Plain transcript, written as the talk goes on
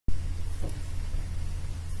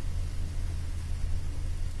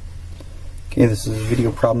Okay, this is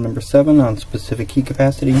video problem number 7 on specific heat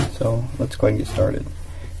capacity, so let's go ahead and get started.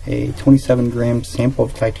 A 27 gram sample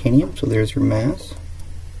of titanium, so there's your mass.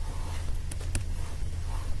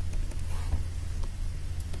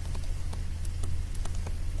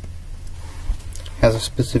 Has a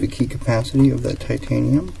specific heat capacity of that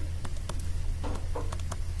titanium.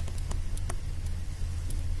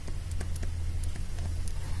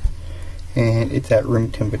 And it's at room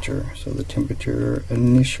temperature, so the temperature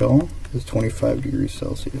initial is 25 degrees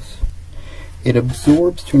Celsius. It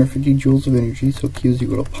absorbs 250 joules of energy, so Q is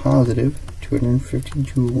equal to positive 250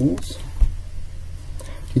 joules.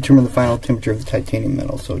 Determine the final temperature of the titanium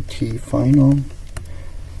metal, so T final. I'm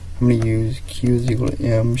going to use Q is equal to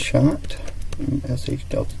M shot, SH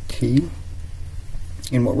delta T.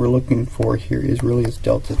 And what we're looking for here is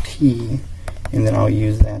delta T, and then I'll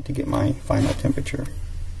use that to get my final temperature.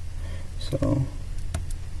 So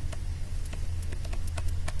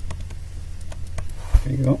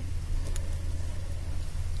there you go.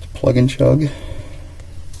 It's plug and chug.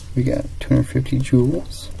 We got 250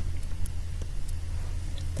 joules.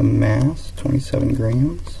 The mass 27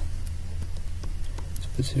 grams.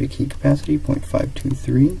 Specific heat capacity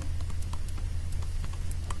 0.523.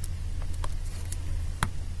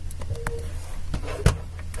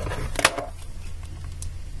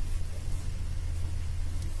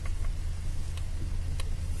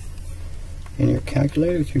 In your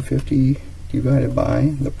calculator, 250 divided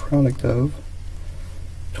by the product of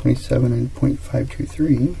 27 and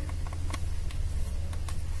 0.523,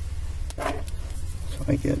 so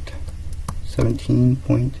I get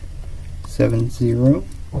 17.70.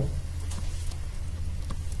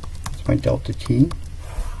 That's my delta T.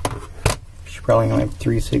 Should probably only have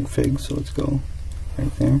 3 sig figs, so let's go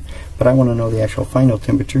right there. But I want to know the actual final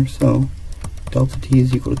temperature, so delta T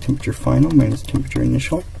is equal to temperature final minus temperature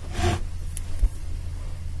initial.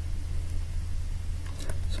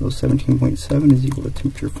 So 17.7 is equal to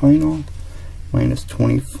temperature final minus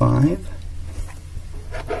 25.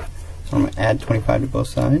 So I'm going to add 25 to both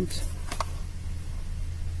sides.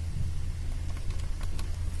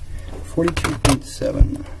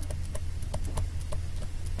 42.7.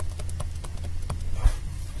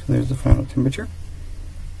 So there's the final temperature.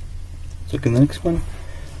 Let's look at the next one.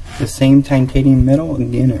 The same titanium metal,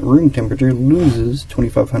 again at room temperature, loses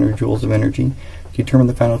 2,500 joules of energy. Determine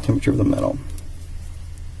the final temperature of the metal.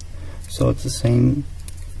 So it's the same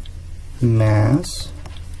mass,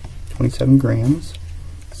 27 grams,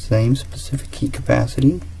 same specific heat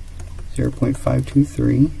capacity,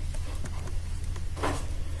 0.523,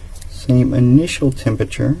 same initial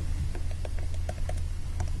temperature,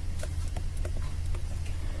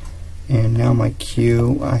 and now my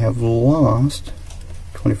Q, I have lost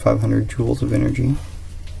 2,500 joules of energy.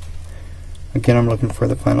 Again, I'm looking for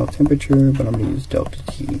the final temperature, but I'm going to use delta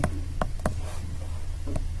T.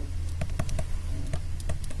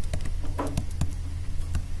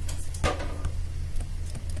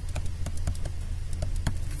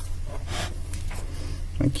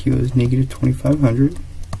 My Q is negative 2,500.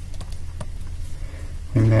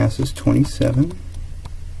 My mass is 27.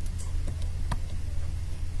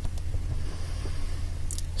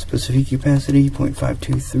 Specific capacity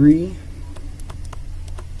 0.523.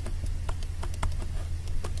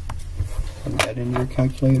 Plug that into your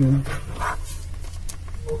calculator.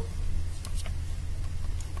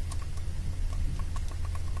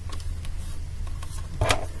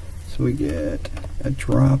 So we get a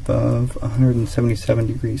drop of 177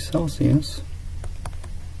 degrees Celsius.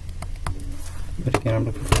 But again, I'm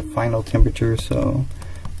looking for the final temperature, so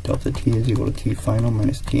delta T is equal to T final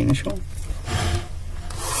minus T initial.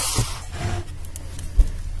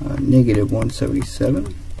 Negative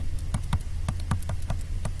 177.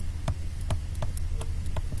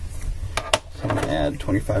 So I'm going to add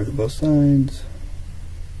 25 to both sides.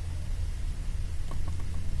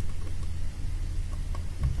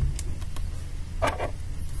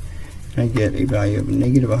 I get a value of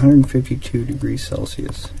negative 152 degrees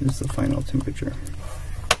Celsius is the final temperature.